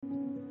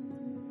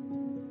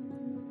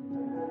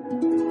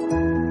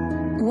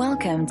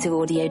Welcome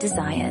to Audio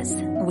Desires.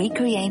 We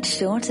create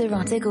short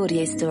erotic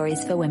audio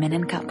stories for women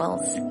and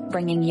couples,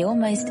 bringing your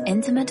most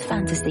intimate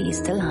fantasies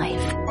to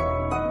life.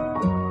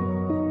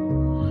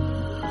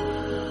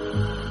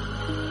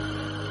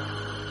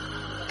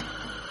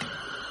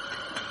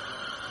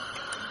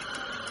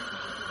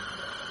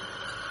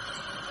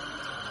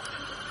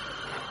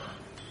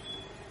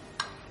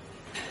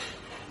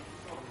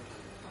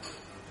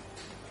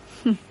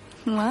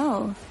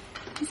 Well,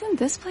 isn't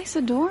this place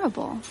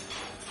adorable?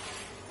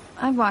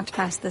 I've walked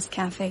past this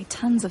cafe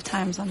tons of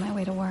times on my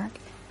way to work.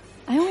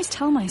 I always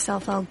tell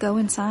myself I'll go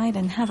inside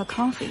and have a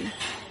coffee,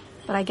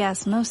 but I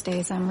guess most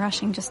days I'm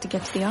rushing just to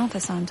get to the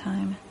office on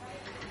time.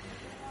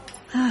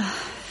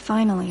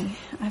 Finally,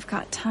 I've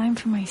got time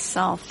for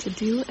myself to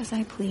do as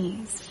I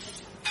please.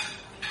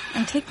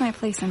 I take my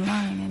place in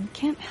line and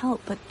can't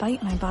help but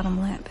bite my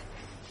bottom lip.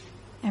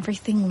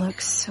 Everything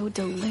looks so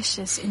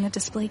delicious in the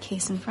display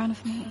case in front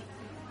of me.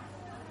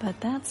 But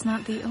that's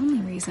not the only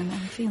reason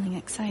I'm feeling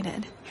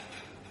excited.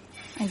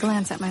 I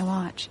glance at my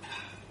watch,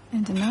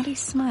 and a naughty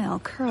smile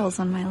curls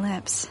on my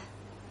lips.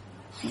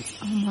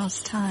 It's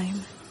almost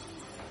time.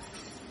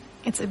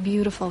 It's a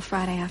beautiful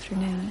Friday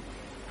afternoon,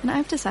 and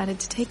I've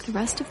decided to take the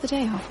rest of the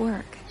day off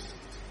work.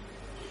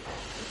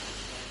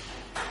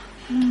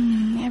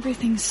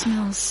 Everything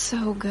smells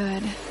so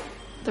good.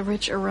 The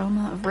rich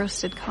aroma of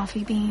roasted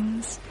coffee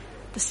beans,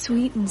 the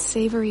sweet and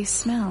savory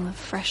smell of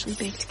freshly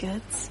baked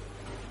goods.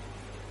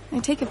 I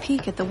take a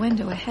peek at the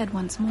window ahead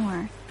once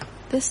more,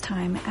 this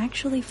time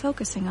actually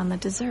focusing on the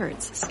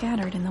desserts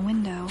scattered in the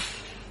window.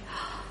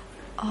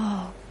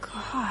 Oh,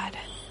 God.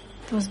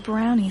 Those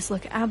brownies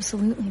look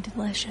absolutely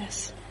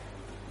delicious.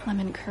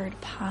 Lemon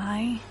curd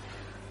pie,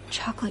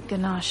 chocolate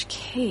ganache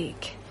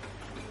cake.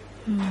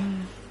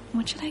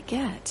 What should I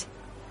get?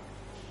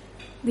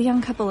 The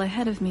young couple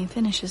ahead of me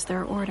finishes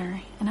their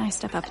order, and I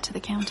step up to the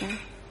counter.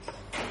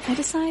 I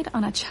decide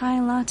on a chai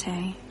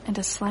latte and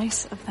a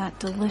slice of that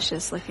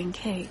delicious-looking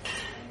cake.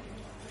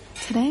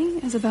 Today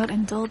is about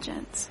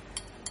indulgence.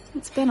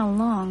 It's been a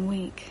long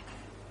week.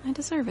 I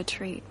deserve a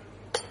treat.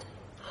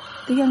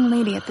 The young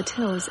lady at the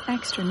till is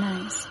extra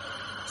nice,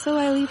 so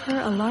I leave her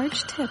a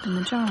large tip in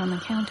the jar on the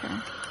counter.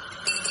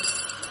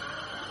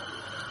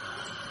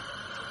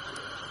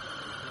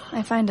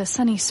 I find a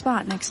sunny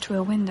spot next to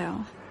a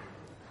window.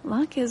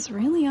 Luck is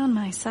really on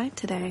my side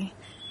today.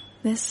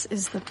 This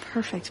is the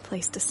perfect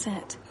place to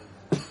sit.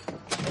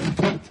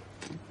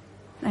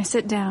 I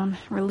sit down,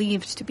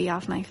 relieved to be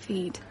off my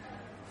feet.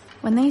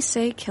 When they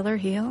say killer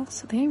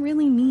heels, they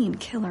really mean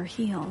killer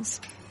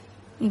heels.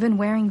 Even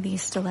wearing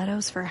these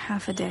stilettos for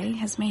half a day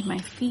has made my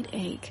feet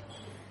ache.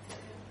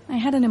 I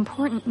had an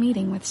important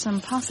meeting with some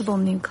possible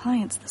new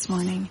clients this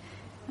morning,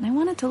 and I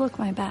wanted to look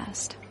my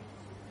best.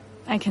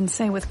 I can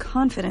say with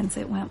confidence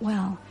it went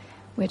well,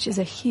 which is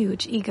a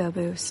huge ego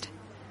boost.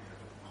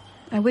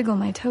 I wiggle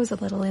my toes a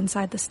little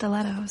inside the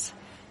stilettos,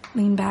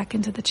 lean back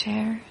into the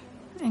chair,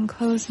 and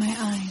close my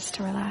eyes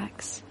to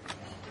relax.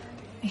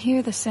 I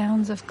hear the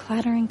sounds of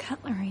clattering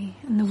cutlery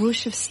and the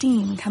whoosh of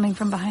steam coming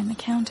from behind the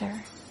counter.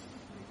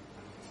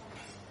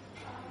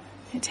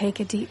 I take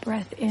a deep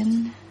breath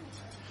in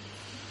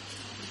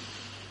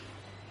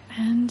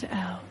and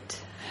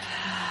out.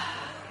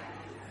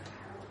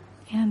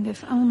 And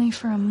if only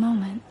for a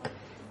moment,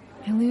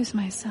 I lose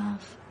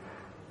myself,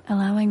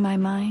 allowing my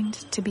mind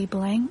to be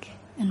blank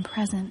and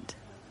present.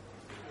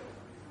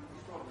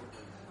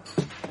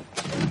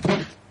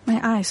 My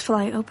eyes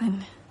fly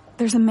open.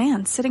 There's a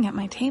man sitting at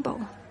my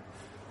table.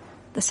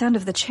 The sound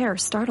of the chair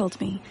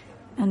startled me,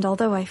 and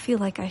although I feel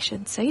like I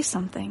should say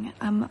something,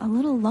 I'm a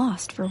little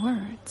lost for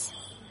words.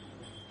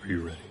 Are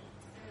you ready?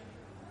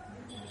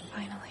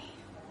 Finally.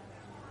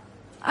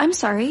 I'm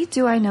sorry,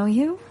 do I know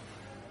you?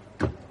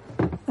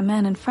 The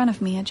man in front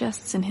of me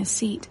adjusts in his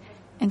seat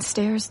and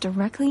stares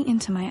directly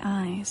into my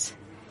eyes.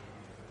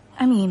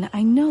 I mean,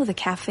 I know the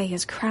cafe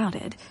is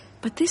crowded,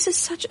 but this is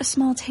such a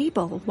small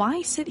table.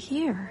 Why sit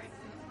here?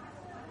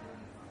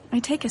 I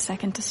take a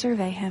second to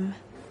survey him.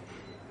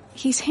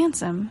 He's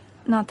handsome,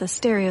 not the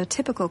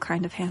stereotypical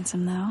kind of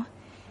handsome, though.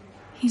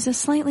 He's a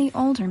slightly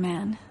older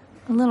man,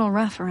 a little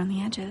rough around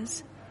the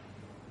edges.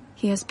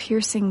 He has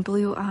piercing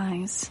blue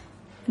eyes,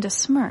 and a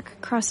smirk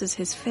crosses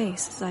his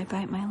face as I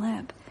bite my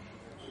lip.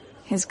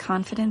 His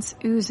confidence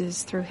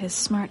oozes through his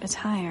smart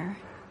attire.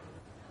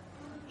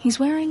 He's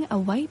wearing a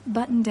white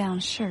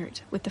button-down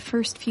shirt with the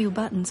first few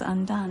buttons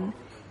undone,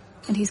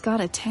 and he's got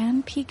a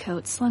tan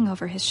peacoat slung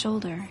over his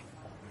shoulder.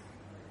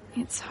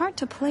 It's hard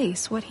to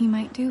place what he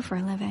might do for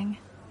a living.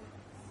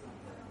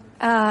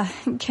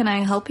 Can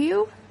I help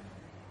you?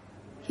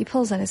 He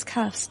pulls at his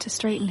cuffs to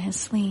straighten his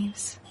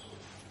sleeves.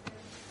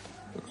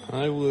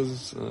 I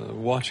was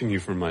watching you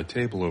from my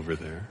table over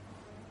there.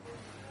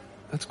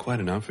 That's quite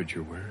an outfit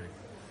you're wearing.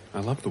 I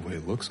love the way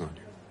it looks on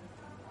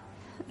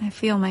you. I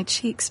feel my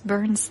cheeks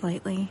burn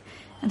slightly,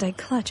 and I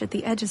clutch at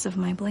the edges of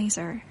my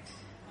blazer.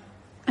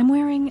 I'm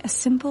wearing a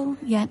simple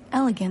yet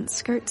elegant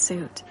skirt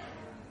suit,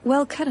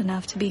 well cut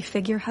enough to be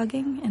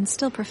figure-hugging and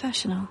still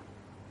professional.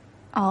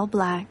 All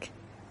black.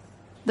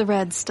 The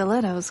red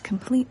stilettos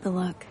complete the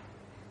look,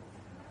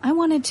 I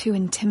wanted to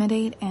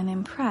intimidate and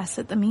impress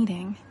at the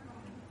meeting.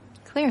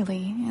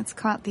 Clearly, it's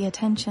caught the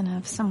attention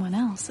of someone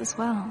else as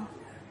well.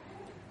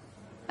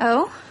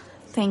 Oh,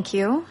 thank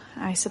you,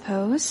 I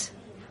suppose.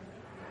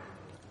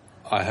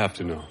 I have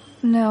to know.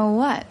 Know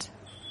what?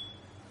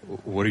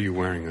 What are you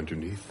wearing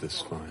underneath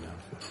this fine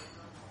outfit?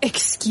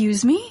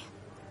 Excuse me?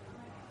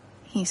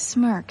 He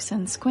smirks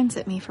and squints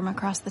at me from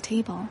across the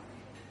table.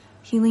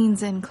 He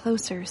leans in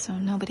closer so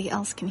nobody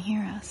else can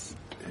hear us.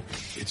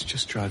 It's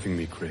just driving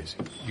me crazy.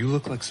 You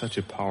look like such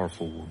a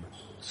powerful woman.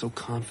 So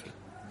confident.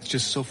 It's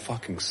just so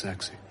fucking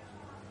sexy.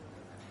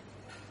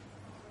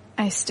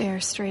 I stare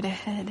straight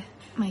ahead,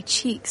 my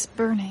cheeks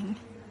burning.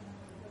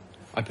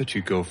 I bet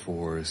you go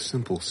for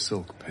simple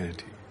silk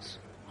panties.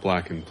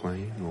 Black and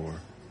plain,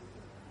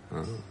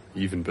 or,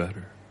 even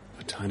better,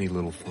 a tiny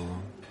little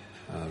thong.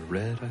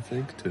 Red, I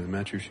think, to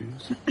match your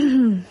shoes.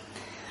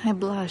 I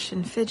blush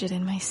and fidget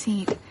in my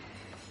seat.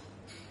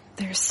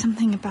 There's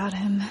something about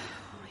him.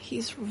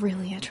 He's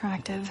really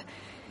attractive.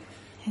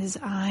 His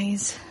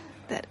eyes,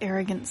 that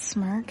arrogant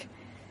smirk.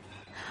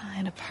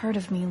 And a part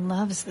of me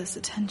loves this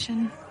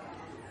attention.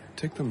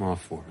 Take them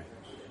off for me.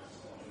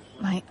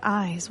 My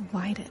eyes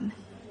widen.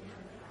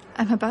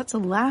 I'm about to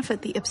laugh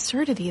at the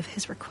absurdity of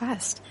his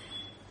request.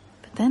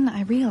 But then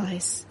I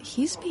realize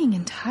he's being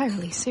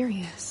entirely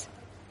serious.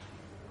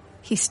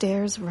 He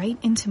stares right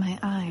into my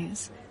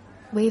eyes,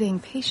 waiting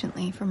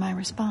patiently for my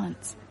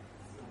response.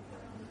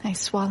 I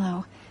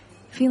swallow,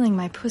 feeling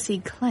my pussy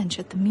clench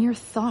at the mere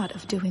thought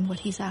of doing what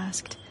he's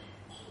asked.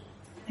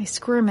 I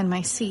squirm in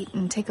my seat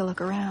and take a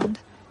look around.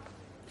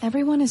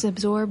 Everyone is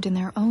absorbed in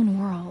their own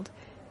world,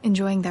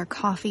 enjoying their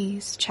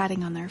coffees,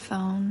 chatting on their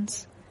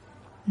phones.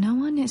 No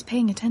one is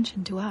paying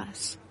attention to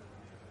us.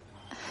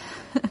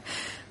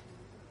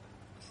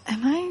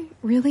 Am I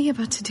really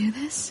about to do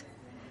this?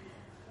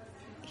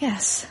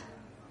 Yes.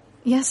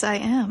 Yes, I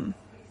am.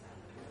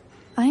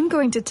 I'm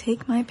going to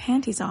take my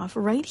panties off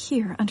right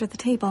here under the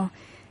table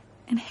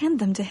and hand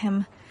them to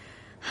him.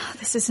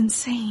 This is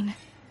insane.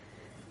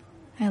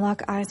 I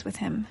lock eyes with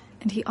him,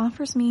 and he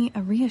offers me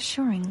a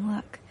reassuring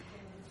look.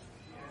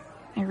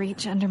 I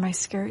reach under my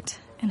skirt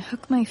and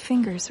hook my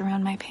fingers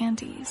around my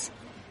panties.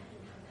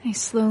 I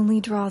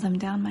slowly draw them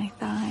down my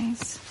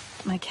thighs,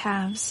 my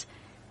calves,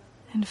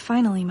 and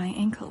finally my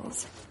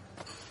ankles.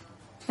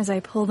 As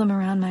I pull them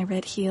around my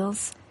red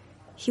heels,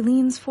 he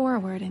leans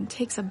forward and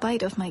takes a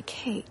bite of my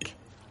cake.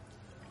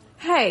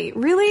 Hey,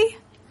 really?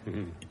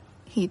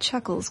 He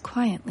chuckles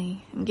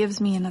quietly and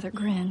gives me another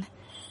grin.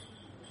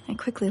 I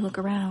quickly look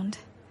around.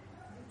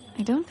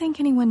 I don't think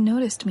anyone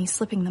noticed me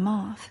slipping them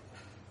off.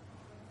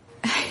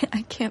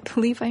 I can't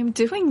believe I'm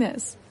doing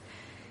this.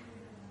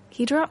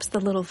 He drops the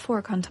little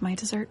fork onto my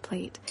dessert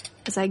plate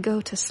as I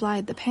go to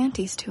slide the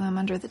panties to him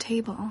under the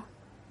table.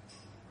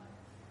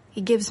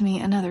 He gives me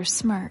another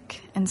smirk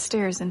and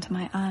stares into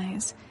my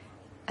eyes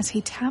as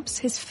he taps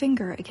his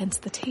finger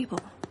against the table.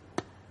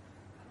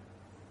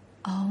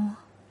 Oh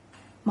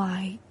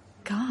my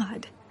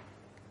God.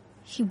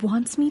 He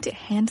wants me to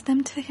hand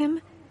them to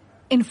him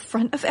in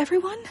front of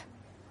everyone?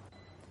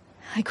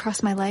 I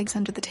cross my legs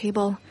under the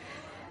table.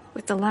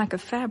 With the lack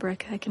of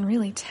fabric, I can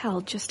really tell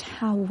just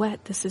how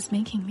wet this is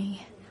making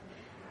me.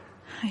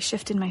 I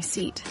shift in my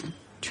seat,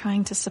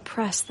 trying to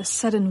suppress the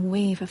sudden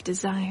wave of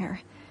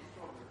desire.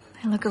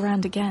 I look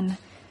around again.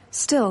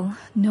 Still,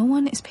 no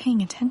one is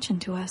paying attention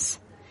to us.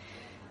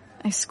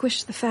 I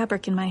squish the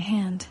fabric in my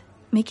hand,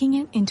 making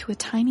it into a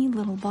tiny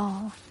little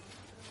ball.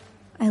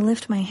 I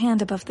lift my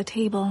hand above the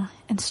table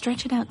and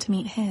stretch it out to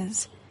meet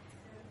his.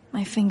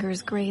 My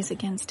fingers graze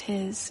against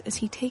his as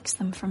he takes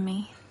them from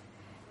me.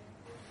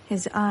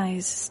 His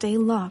eyes stay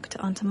locked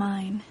onto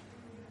mine,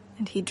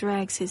 and he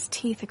drags his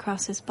teeth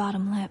across his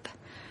bottom lip.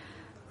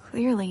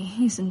 Clearly,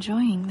 he's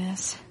enjoying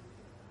this.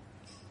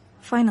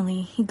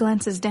 Finally, he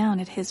glances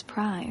down at his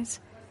prize.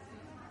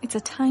 It's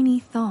a tiny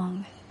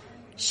thong,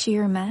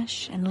 sheer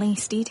mesh and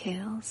lace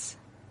details.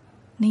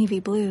 Navy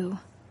blue.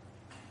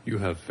 You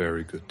have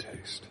very good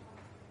taste.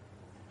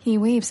 He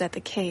waves at the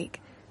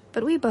cake,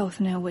 but we both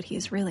know what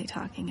he's really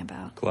talking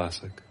about.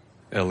 Classic.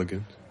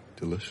 Elegant.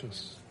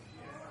 Delicious.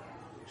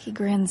 He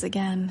grins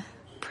again,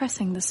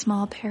 pressing the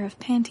small pair of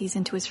panties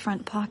into his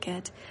front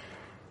pocket.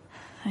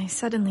 I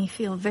suddenly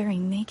feel very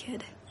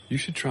naked. You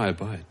should try a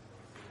bite.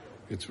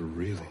 It's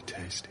really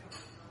tasty.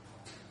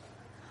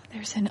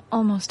 There's an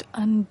almost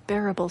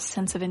unbearable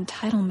sense of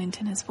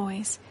entitlement in his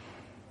voice.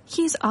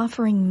 He's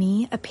offering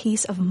me a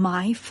piece of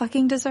my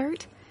fucking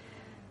dessert?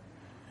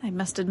 I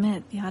must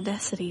admit, the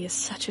audacity is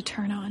such a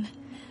turn-on.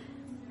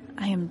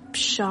 I am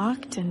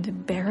shocked and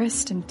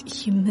embarrassed and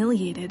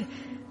humiliated,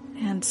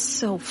 and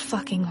so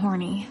fucking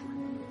horny.